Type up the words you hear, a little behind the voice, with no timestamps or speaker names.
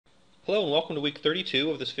Hello and welcome to week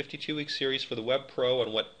 32 of this 52-week series for the Web Pro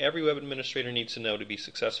on what every web administrator needs to know to be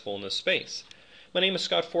successful in this space. My name is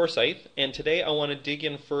Scott Forsyth, and today I want to dig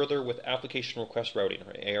in further with application request routing,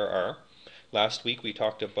 or ARR. Last week we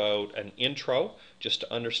talked about an intro just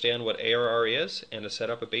to understand what ARR is and to set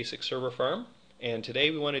up a basic server farm. And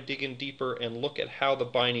today we want to dig in deeper and look at how the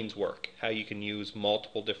bindings work, how you can use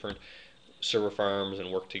multiple different server farms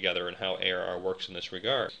and work together, and how ARR works in this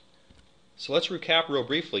regard. So let's recap real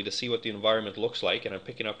briefly to see what the environment looks like, and I'm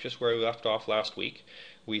picking up just where we left off last week.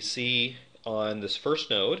 We see on this first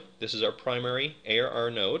node, this is our primary ARR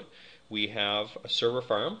node, we have a server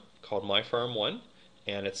farm called myfarm1,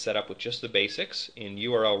 and it's set up with just the basics. In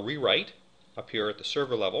URL rewrite, up here at the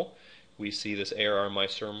server level, we see this ARR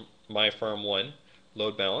myfarm1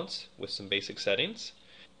 load balance with some basic settings.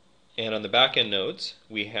 And on the backend nodes,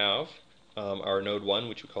 we have our node 1,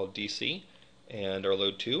 which we call DC, and our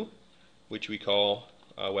load 2, which we call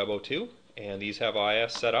Web02, and these have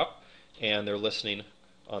IS set up and they're listening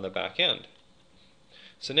on the back end.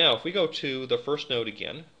 So now if we go to the first node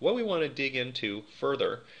again, what we want to dig into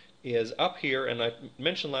further is up here, and I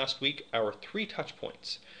mentioned last week, our 3 touch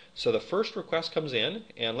points. So the first request comes in,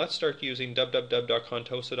 and let's start using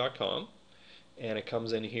www.contosa.com, and it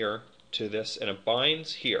comes in here to this, and it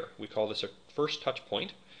binds here. We call this a first touch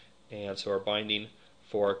point, and so our binding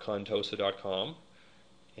for contosa.com,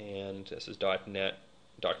 and this is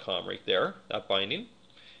 .net.com right there, that binding.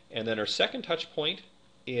 And then our second touch point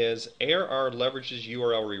is ARR leverages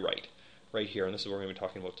URL rewrite right here, and this is what we're going to be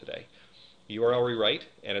talking about today. URL rewrite,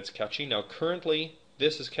 and it's catching. Now currently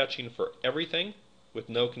this is catching for everything with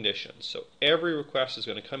no conditions. So every request is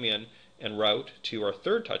going to come in and route to our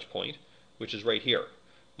third touch point, which is right here,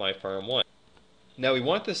 myfarm1. Now we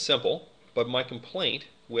want this simple, but my complaint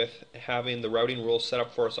with having the routing rules set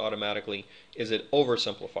up for us automatically is it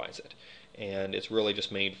oversimplifies it, and it's really just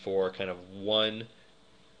made for kind of one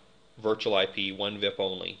virtual IP, one VIP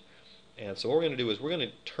only. And so what we're going to do is we're going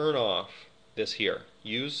to turn off this here.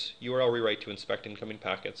 Use URL rewrite to inspect incoming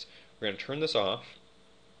packets. We're going to turn this off,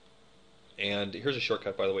 and here's a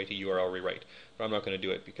shortcut, by the way, to URL rewrite, but I'm not going to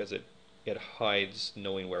do it because it hides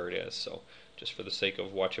knowing where it is. So just for the sake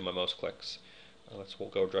of watching my mouse clicks, we'll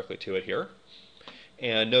go directly to it here.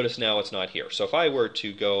 And notice now it's not here. So if I were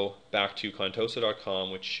to go back to contosa.com,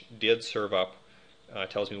 which did serve up,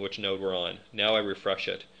 tells me which node we're on. Now I refresh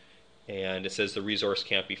it, and it says the resource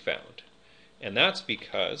can't be found. And that's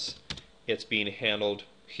because it's being handled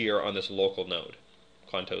here on this local node,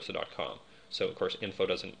 contosa.com. So of course info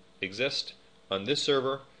doesn't exist on this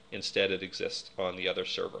server. Instead it exists on the other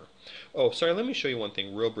server. Oh, sorry, let me show you one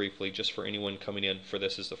thing real briefly, just for anyone coming in for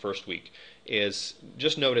this is the first week, is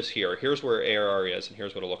just notice here, here's where ARR is, and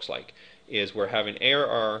here's what it looks like, is we're having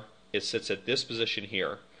ARR, it sits at this position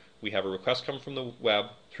here. We have a request come from the web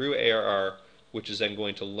through ARR, which is then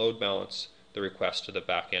going to load balance the request to the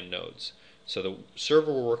back-end nodes. So the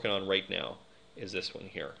server we're working on right now is this one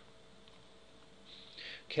here.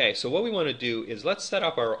 Okay, so what we want to do is let's set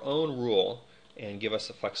up our own rule and give us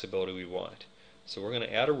the flexibility we want. So we're going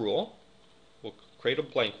to add a rule. We'll create a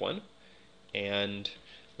blank one, and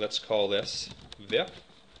let's call this VIP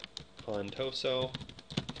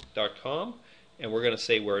contoso.com, and we're going to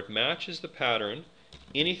say where it matches the pattern,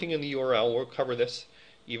 anything in the URL, we'll cover this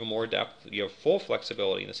even more depth. You have full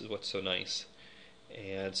flexibility, and this is what's so nice.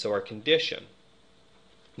 And so our condition.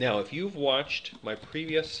 Now if you've watched my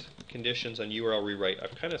previous conditions on URL rewrite,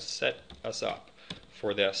 I've kind of set us up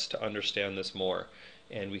for this to understand this more,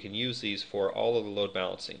 and we can use these for all of the load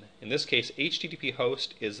balancing. In this case, HTTP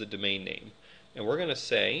host is the domain name, and we're going to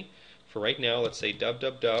say, for right now, let's say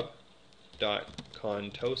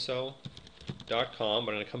www.contoso.com, but I'm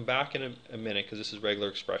going to come back in a minute because this is regular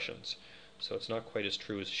expressions, so it's not quite as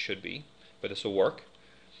true as it should be, but this will work.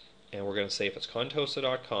 And we're going to say if it's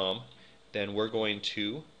contoso.com, then we're going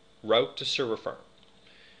to route to server farm.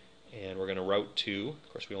 And we're going to route to, of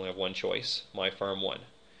course we only have one choice, myfarm1.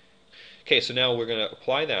 Okay, so now we're going to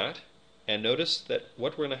apply that, and notice that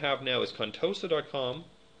what we're going to have now is contosa.com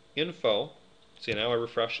info. See, now I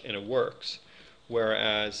refresh and it works,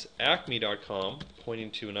 whereas acme.com, pointing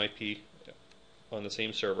to an IP on the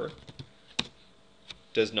same server,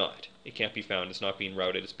 does not. It can't be found. It's not being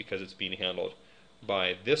routed. It's because it's being handled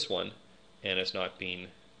by this one, and it's not being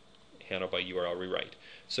handled by URL rewrite.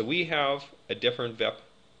 So we have a different VIP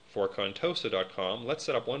for contosa.com. Let's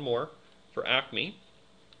set up one more for Acme,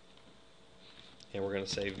 and we're going to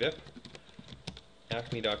say VIP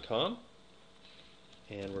acme.com,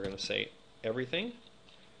 and we're going to say everything.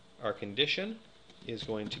 Our condition is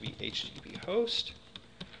going to be HTTP host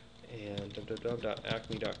and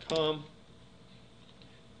www.acme.com,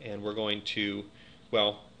 and we're going to,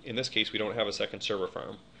 well, in this case, we don't have a second server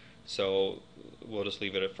farm. So we'll just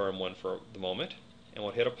leave it at farm 1 for the moment. And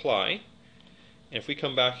we'll hit apply. And if we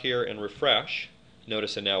come back here and refresh,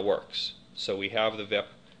 notice it now works. So we have the VIP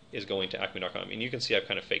is going to acme.com. And you can see I've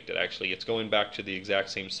kind of faked it actually. It's going back to the exact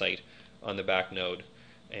same site on the back node.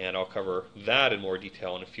 And I'll cover that in more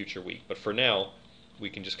detail in a future week. But for now, we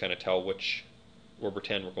can just kind of tell which, or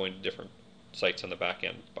pretend we're going to different sites on the back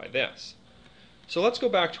end by this. So let's go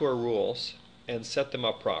back to our rules and set them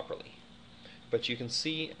up properly. But you can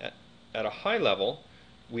see at a high level,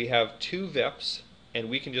 we have 2 VIPs, and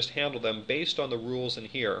we can just handle them based on the rules in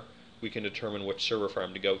here. We can determine which server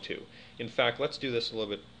farm to go to. In fact, let's do this a little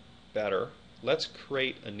bit better. Let's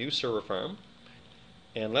create a new server farm,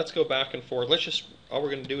 and let's go back and forth. All we're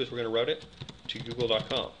going to do is we're going to route it to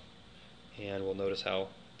google.com, and we'll notice how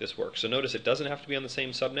this works. So notice it doesn't have to be on the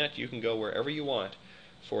same subnet. You can go wherever you want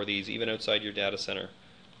for these, even outside your data center.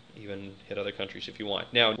 Even hit other countries if you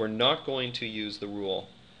want. Now, we're not going to use the rule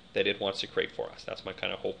that it wants to create for us. That's my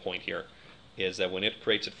kind of whole point here, is that when it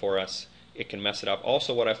creates it for us, it can mess it up.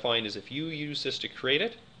 Also, what I find is if you use this to create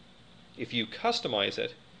it, if you customize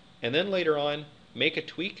it, and then later on make a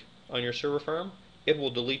tweak on your server farm, it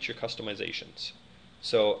will delete your customizations.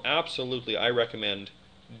 So absolutely, I recommend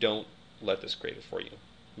don't let this create it for you.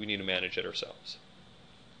 We need to manage it ourselves.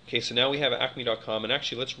 Okay, so now we have acme.com, and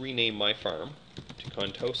actually let's rename my farm to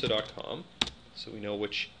contosa.com so we know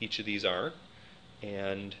which each of these are.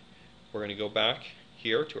 And we're going to go back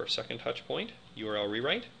here to our second touch point, URL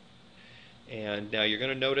rewrite. And now you're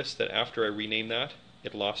going to notice that after I rename that,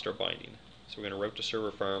 it lost our binding. So we're going to route to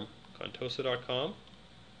server farm contosa.com,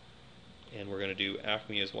 and we're going to do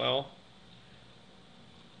acme as well,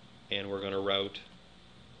 and we're going to route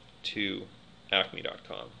to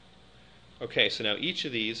acme.com. Okay, so now each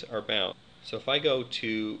of these are bound. So if I go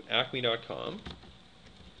to acme.com,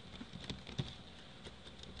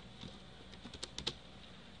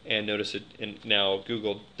 and notice it, and now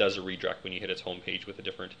Google does a redirect when you hit its home page with a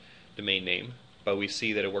different domain name, but we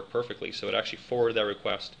see that it worked perfectly. So it actually forwarded that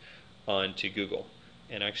request on to Google.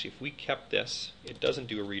 And actually, if we kept this, it doesn't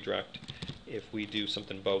do a redirect. If we do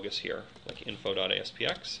something bogus here, like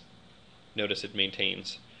info.aspx, notice it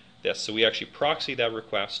maintains this. So we actually proxy that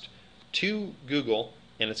request to Google,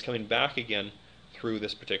 and it's coming back again through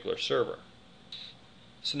this particular server.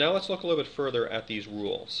 So now let's look a little bit further at these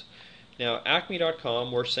rules. Now,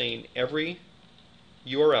 acme.com, we're saying every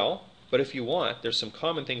URL, but if you want, there's some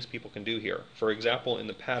common things people can do here. For example, in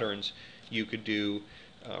the patterns, you could do,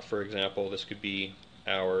 for example, this could be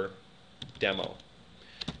our demo,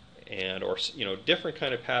 and or different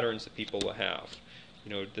kind of patterns that people will have.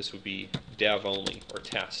 This would be dev only or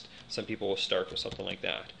test. Some people will start with something like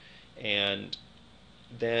that. And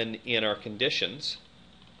then in our conditions,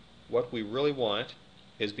 what we really want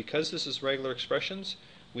is, because this is regular expressions,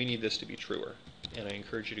 we need this to be truer. And I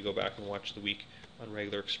encourage you to go back and watch the week on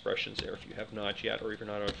regular expressions there if you have not yet, or if you're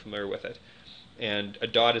not familiar with it. And a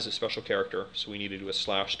dot is a special character, so we need to do a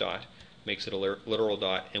slash dot. Makes it a literal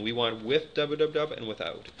dot. And we want with www and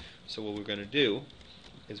without. So what we're going to do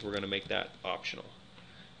is we're going to make that optional.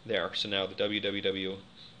 There. So now the www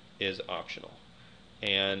is optional.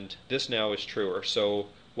 And this now is truer. So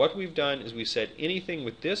what we've done is we said anything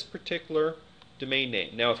with this particular domain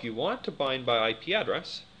name. Now if you want to bind by IP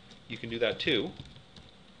address, you can do that too.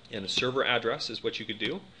 And a server address is what you could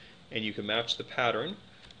do. And you can match the pattern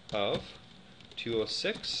of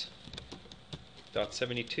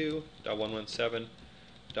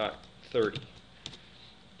 206.72.117.30.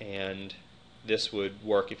 And this would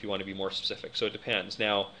work if you want to be more specific. So it depends.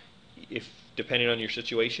 Now, if depending on your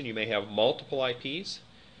situation, you may have multiple IPs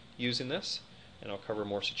using this, and I'll cover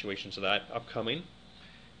more situations of that upcoming.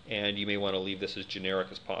 And you may want to leave this as generic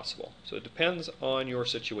as possible. So it depends on your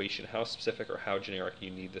situation, how specific or how generic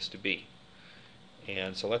you need this to be.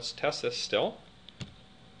 And so let's test this still.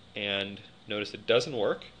 And notice it doesn't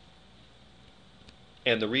work.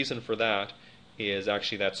 And the reason for that is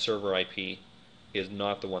actually that server IP is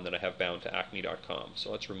not the one that I have bound to acme.com.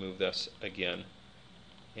 So let's remove this again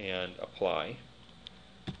and apply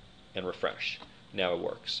and refresh. Now it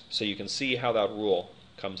works. So you can see how that rule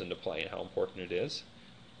comes into play and how important it is.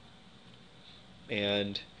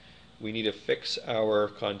 And we need to fix our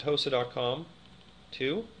contosa.com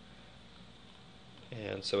too.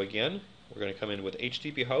 And so again, we're going to come in with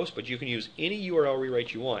HTTP host, but you can use any URL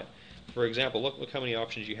rewrite you want. For example, look how many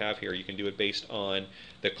options you have here. You can do it based on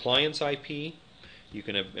the client's IP. You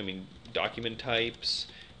can have, document types.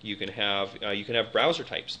 You can have browser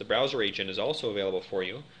types. The browser agent is also available for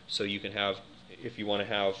you. So you can have, if you want to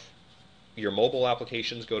have your mobile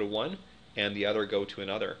applications go to one and the other go to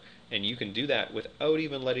another. And you can do that without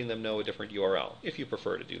even letting them know a different URL, if you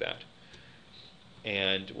prefer to do that.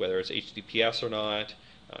 And whether it's HTTPS or not,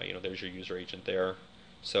 there's your user agent there.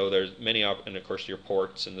 So there's many, and of course your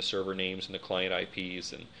ports and the server names and the client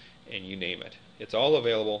IPs and you name it. It's all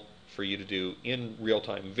available for you to do in real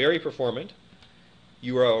time. Very performant.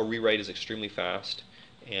 URL rewrite is extremely fast,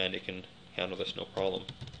 and it can handle this no problem.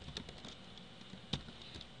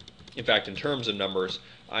 In fact, in terms of numbers,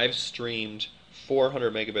 I've streamed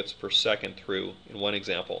 400 megabits per second through, in one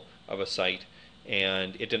example, of a site,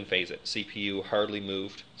 and it didn't phase it. CPU hardly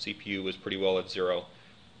moved. CPU was pretty well at 0,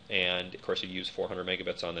 and of course you use 400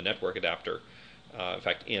 megabits on the network adapter. In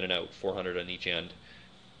fact, in and out, 400 on each end.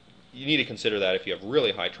 You need to consider that if you have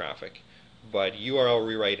really high traffic, but URL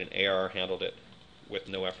rewrite and ARR handled it with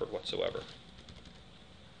no effort whatsoever.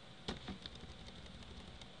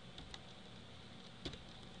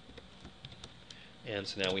 And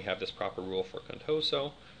so now we have this proper rule for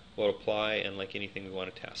Contoso. We'll apply, and like anything, we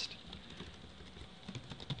want to test.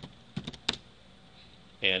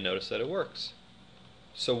 And notice that it works.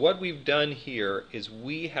 So what we've done here is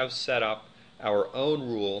we have set up our own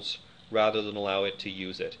rules rather than allow it to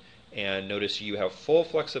use it. And notice you have full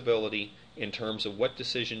flexibility in terms of what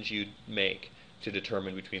decisions you make to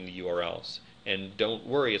determine between the URLs. And don't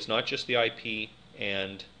worry, it's not just the IP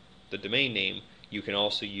and the domain name. You can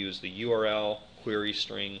also use the URL, query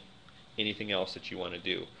string, anything else that you want to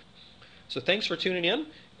do. So thanks for tuning in,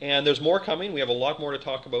 and there's more coming. We have a lot more to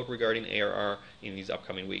talk about regarding ARR in these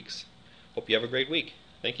upcoming weeks. Hope you have a great week.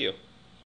 Thank you.